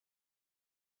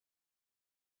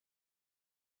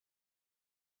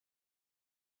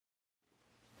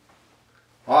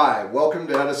Hi, welcome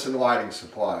to Edison Lighting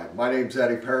Supply. My name's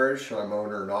Eddie Parrish. I'm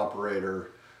owner and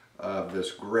operator of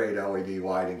this great LED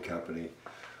lighting company.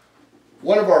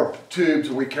 One of our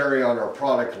tubes we carry on our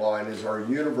product line is our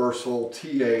universal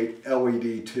T8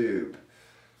 LED tube.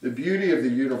 The beauty of the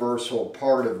universal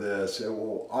part of this, it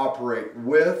will operate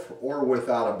with or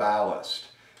without a ballast,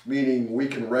 meaning we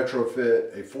can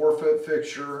retrofit a 4-foot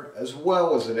fixture as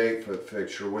well as an 8-foot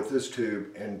fixture with this tube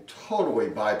and totally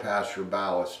bypass your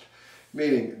ballast,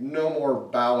 meaning no more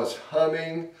ballast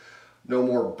humming, no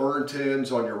more burnt ends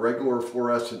on your regular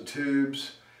fluorescent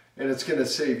tubes, and it's going to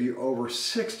save you over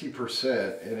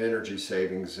 60% in energy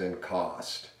savings and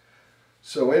cost.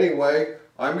 So anyway,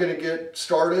 I'm going to get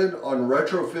started on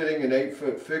retrofitting an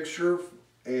 8-foot fixture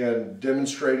and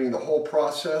demonstrating the whole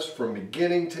process from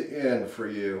beginning to end for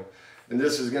you. And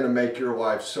this is going to make your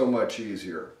life so much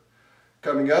easier.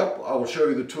 Coming up, I will show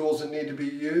you the tools that need to be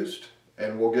used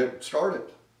and we'll get started.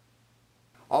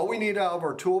 All we need out of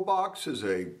our toolbox is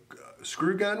a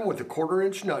screw gun with a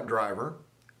 1/4-inch nut driver,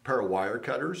 a pair of wire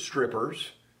cutters,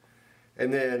 strippers,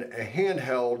 and then a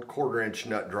handheld 1/4-inch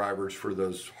nut drivers for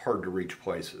those hard to reach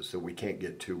places that we can't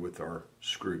get to with our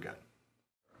screw gun.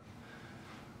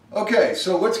 Okay,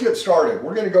 so let's get started.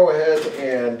 We're going to go ahead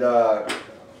and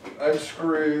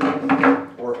unscrew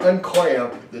or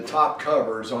unclamp the top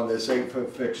covers on this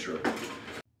 8-foot fixture.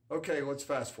 Okay, let's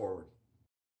fast forward.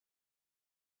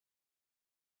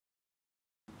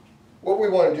 What we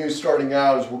want to do starting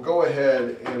out is we'll go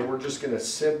ahead and we're just going to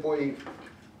simply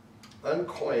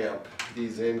unclamp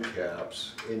these end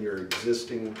caps in your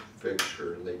existing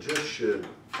fixture, and they just should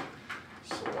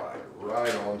slide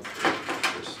right on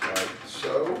through, just like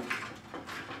so.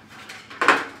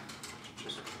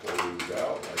 Just pull these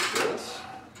out like this.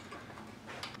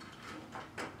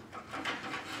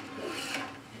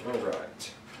 All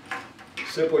right.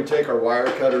 Simply take our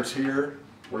wire cutters here.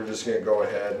 We're just going to go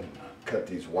ahead and cut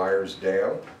these wires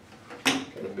down. I'm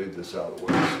going to move this out of the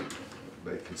way so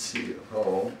everybody can see at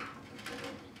home.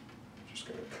 Just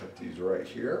going to cut these right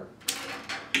here.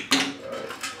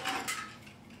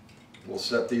 We'll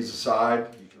set these aside.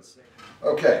 You can see.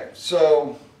 Okay,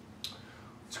 so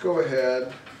let's go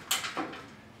ahead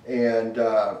and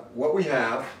what we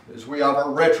have is we have our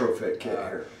retrofit kit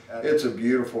here. It's a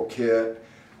beautiful kit.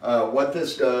 What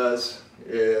this does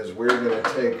is we're going to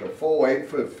take a full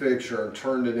 8-foot fixture and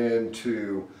turn it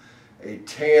into a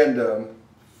tandem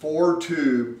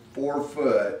 4-tube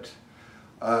 4-foot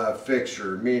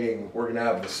fixture, meaning we're going to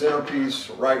have the centerpiece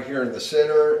right here in the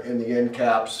center and the end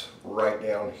caps right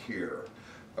down here.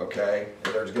 Okay,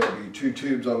 and there's going to be 2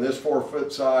 tubes on this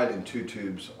 4-foot side and 2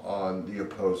 tubes on the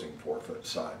opposing 4-foot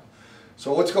side.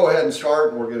 So let's go ahead and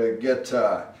start, and we're going to get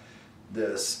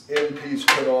this end piece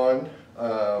put on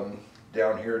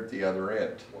down here at the other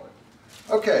end.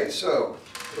 Okay, so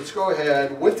let's go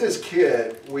ahead. With this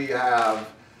kit, we have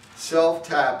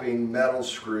self-tapping metal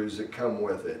screws that come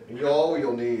with it. And all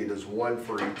you'll need is 1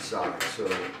 for each side. So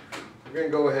we're going to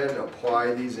go ahead and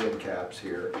apply these end caps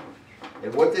here.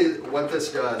 And what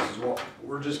this does is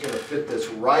we're just going to fit this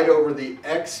right over the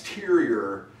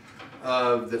exterior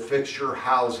of the fixture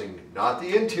housing. Not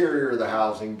the interior of the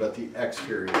housing, but the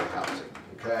exterior of the housing.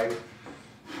 Okay?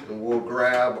 And we'll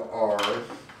grab our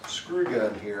screw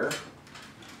gun here.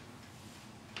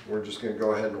 We're just going to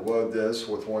go ahead and load this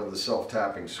with one of the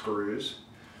self-tapping screws.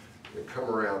 And come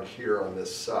around here on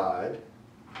this side.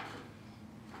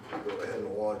 Go ahead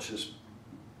and launch this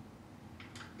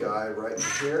guy right in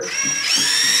here.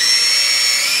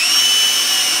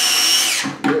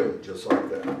 Boom, just like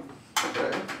that.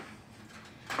 Okay.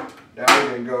 Now we're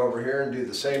going to go over here and do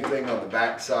the same thing on the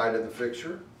back side of the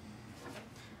fixture.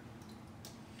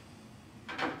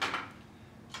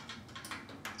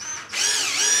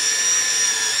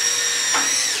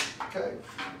 Okay,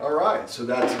 all right, so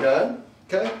that's done.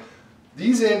 Okay,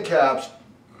 these end caps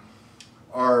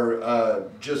are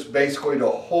just basically to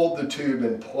hold the tube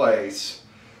in place.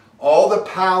 All the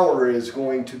power is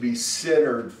going to be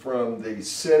centered from the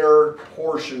center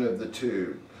portion of the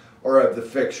tube, or of the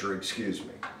fixture, excuse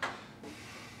me.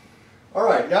 All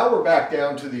right, now we're back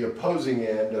down to the opposing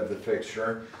end of the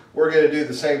fixture. We're going to do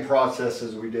the same process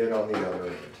as we did on the other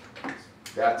end.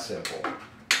 That simple.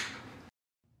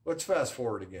 Let's fast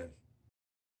forward again.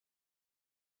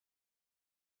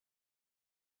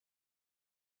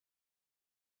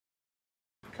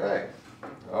 Okay,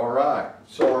 all right,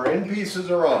 so our end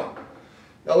pieces are on.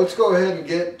 Now let's go ahead and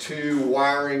get to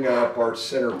wiring up our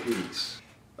centerpiece.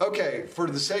 Okay, for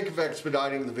the sake of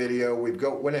expediting the video,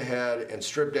 went ahead and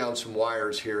stripped down some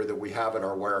wires here that we have in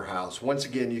our warehouse. Once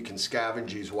again, you can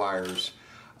scavenge these wires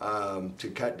to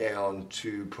cut down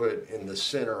to put in the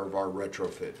center of our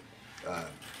retrofit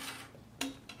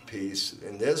piece,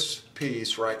 and this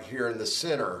piece right here in the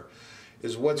center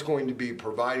is what's going to be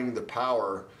providing the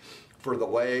power for the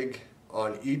leg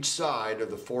on each side of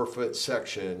the 4-foot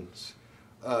sections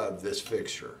of this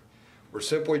fixture. We're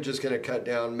simply just going to cut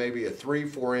down maybe a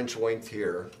 3-4 inch length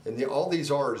here, and all these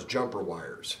are is jumper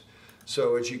wires.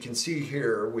 So as you can see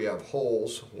here, we have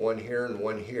holes, one here and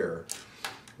one here.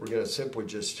 We're going to simply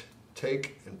just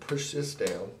take and push this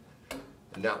down,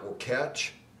 and that will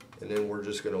catch, and then we're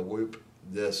just going to loop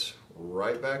this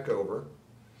right back over,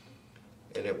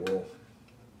 and it will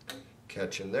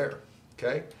catch in there.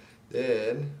 Okay,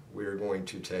 then we're going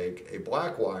to take a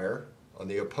black wire on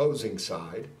the opposing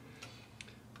side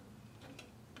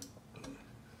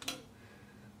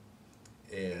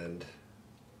and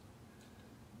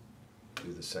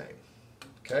do the same.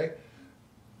 Okay,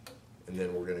 and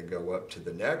then we're going to go up to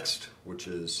the next, which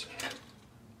is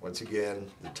once again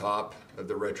the top of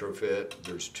the retrofit.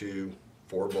 There's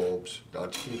 4 bulbs.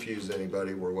 Not to confuse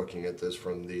anybody, we're looking at this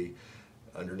from the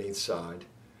underneath side.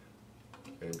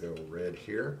 And go red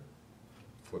here,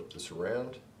 flip this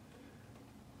around,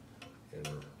 and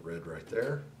red right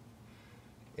there.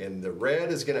 And the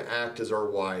red is going to act as our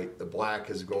white, the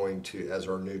black is going to as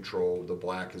our neutral, the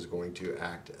black is going to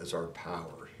act as our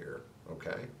power here.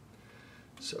 Okay,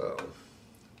 so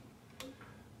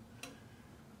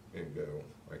and go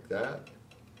like that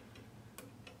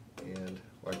and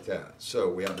like that. So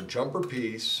we have a jumper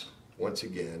piece once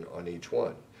again on each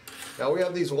one. Now we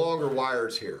have these longer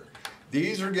wires here.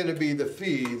 These are going to be the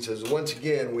feeds, as once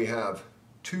again we have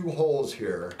 2 holes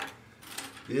here.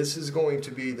 This is going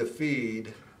to be the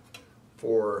feed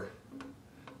for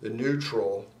the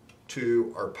neutral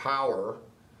to our power,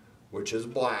 which is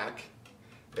black,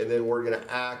 and then we're going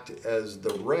to act as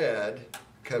the red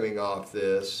coming off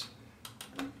this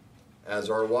as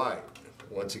our white.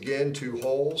 Once again, 2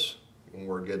 holes, and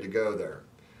we're good to go there.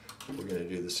 We're going to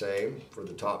do the same for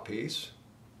the top piece.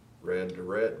 Red to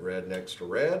red, red next to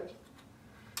red,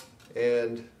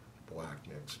 and black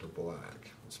next to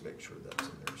black. Let's make sure that's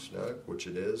in there snug, which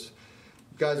it is.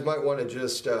 You guys might want to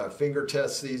just finger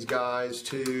test these guys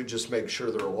too, just make sure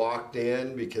they're locked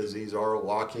in, because these are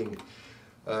locking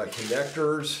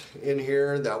connectors in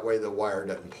here. That way the wire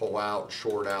doesn't pull out,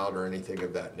 short out, or anything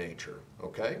of that nature.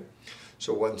 Okay,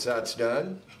 so once that's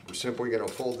done, we're simply going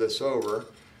to fold this over,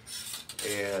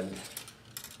 and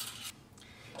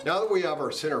now that we have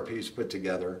our centerpiece put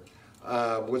together,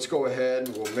 let's go ahead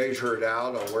and we'll measure it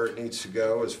out on where it needs to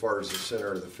go as far as the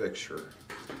center of the fixture.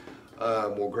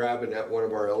 We'll grab one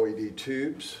of our LED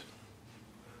tubes.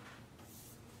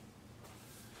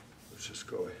 Let's just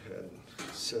go ahead and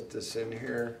set this in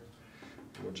here.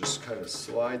 We'll just kind of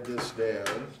slide this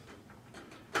down.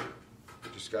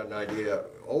 Just got an idea.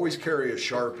 Always carry a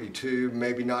Sharpie tube.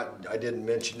 Maybe not, I didn't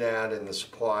mention that in the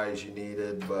supplies you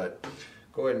needed, but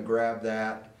go ahead and grab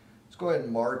that. Let's go ahead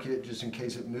and mark it just in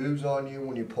case it moves on you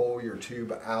when you pull your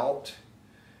tube out.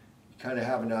 You kind of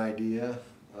have an idea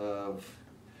of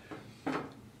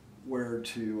where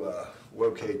to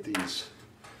locate these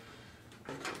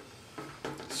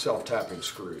self-tapping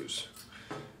screws.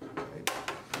 Okay. Go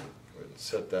ahead and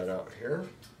set that out here.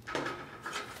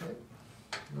 Okay.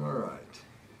 All right.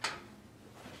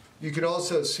 You can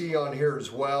also see on here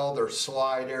as well, there's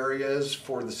slide areas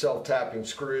for the self-tapping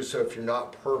screws, so if you're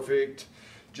not perfect,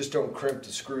 just don't crimp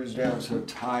the screws down so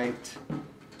tight,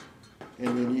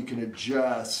 and then you can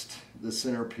adjust the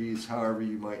centerpiece however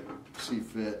you might see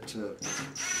fit to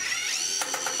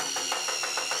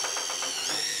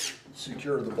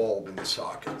secure the bulb in the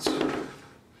sockets.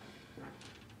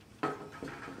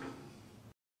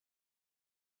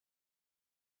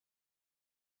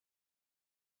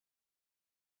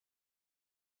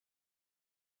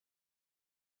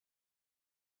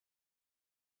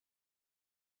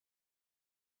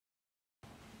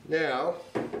 Now,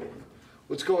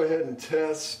 let's go ahead and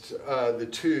test the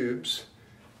tubes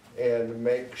and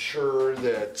make sure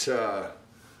that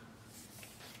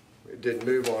it didn't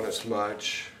move on us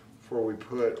much before we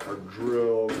put our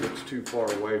drill. Gets too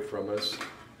far away from us.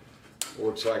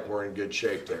 Looks like we're in good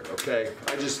shape there. Okay,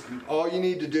 all you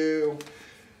need to do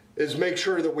is make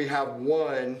sure that we have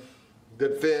one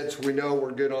that fits. We know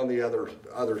we're good on the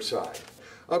other side.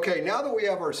 Okay, now that we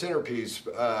have our centerpiece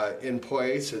in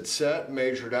place, it's set,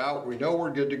 measured out, we know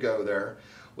we're good to go there.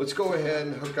 Let's go ahead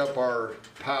and hook up our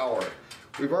power.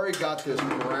 We've already got this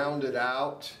rounded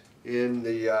out in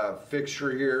the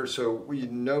fixture here, so we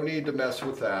no need to mess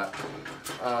with that.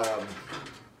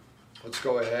 Let's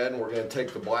go ahead and we're going to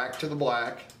take the black to the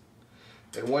black,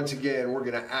 and once again we're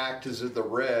going to act as if the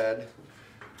red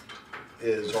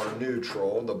is our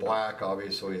neutral, the black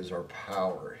obviously is our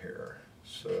power here.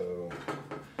 So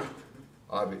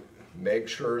make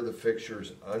sure the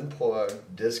fixture's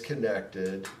unplugged,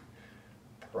 disconnected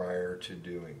prior to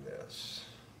doing this.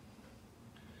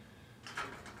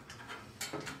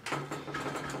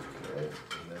 Okay,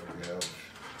 and then we have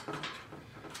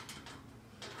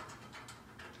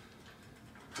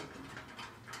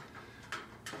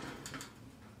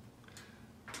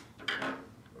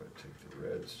take the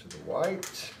reds to the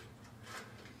white.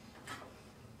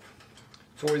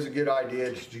 It's always a good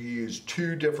idea to use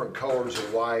two different colors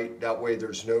of white. That way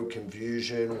there's no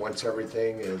confusion once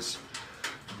everything is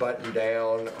buttoned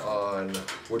down on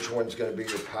which one's going to be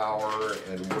your power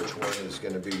and which one is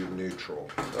going to be your neutral.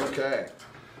 Okay,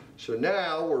 so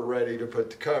now we're ready to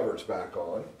put the covers back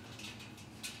on.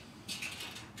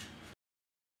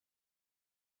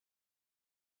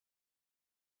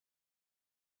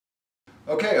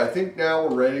 Okay, I think now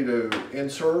we're ready to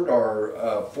insert our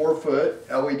 4-foot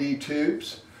LED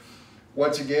tubes.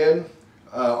 Once again,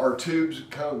 our tubes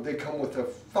come with a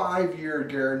 5-year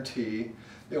guarantee.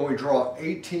 They only draw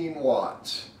 18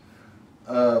 watts.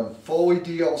 Fully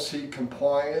DLC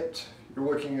compliant. You're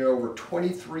looking at over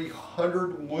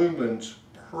 2,300 lumens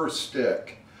per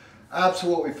stick.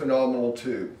 Absolutely phenomenal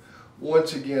tube.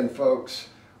 Once again, folks,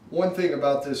 one thing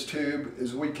about this tube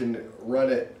is we can run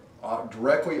it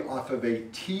directly off of a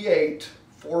T8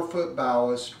 4-foot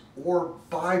ballast or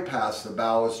bypass the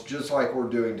ballast just like we're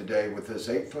doing today with this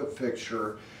 8-foot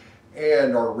fixture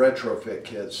and our retrofit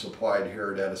kits supplied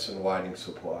here at Edison Lighting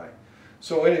Supply.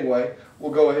 So anyway,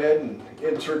 we'll go ahead and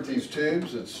insert these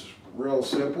tubes. It's real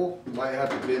simple. You might have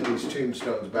to bend these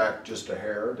tombstones back just a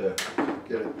hair to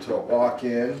get it to lock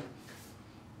in.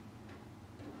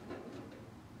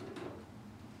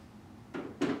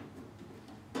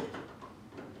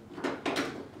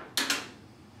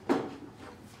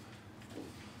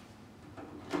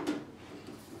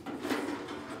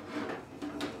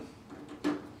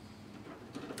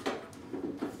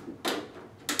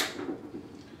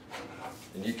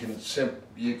 And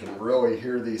you can really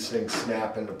hear these things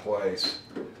snap into place.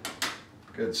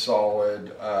 Good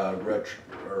solid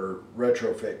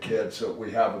retrofit kits that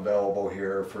we have available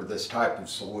here for this type of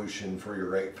solution for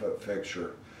your 8-foot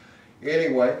fixture.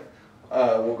 Anyway,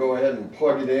 we'll go ahead and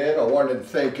plug it in. I wanted to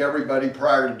thank everybody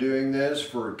prior to doing this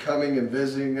for coming and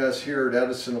visiting us here at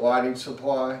Edison Lighting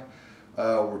Supply.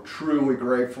 We're truly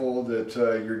grateful that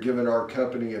you're giving our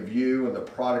company a view and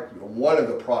one of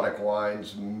the product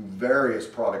lines, various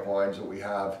product lines that we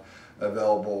have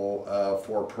available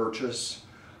for purchase.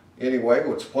 Anyway,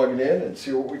 let's plug it in and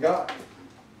see what we got.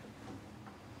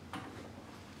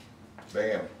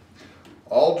 Bam.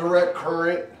 All direct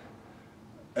current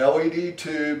LED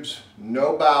tubes,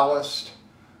 no ballast.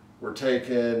 We're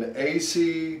taking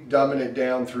AC, dumbing it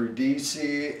down through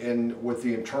DC and with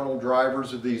the internal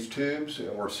drivers of these tubes,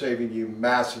 and we're saving you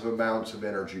massive amounts of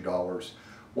energy dollars.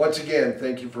 Once again,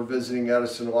 thank you for visiting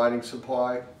Edison Lighting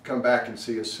Supply. Come back and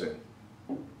see us soon.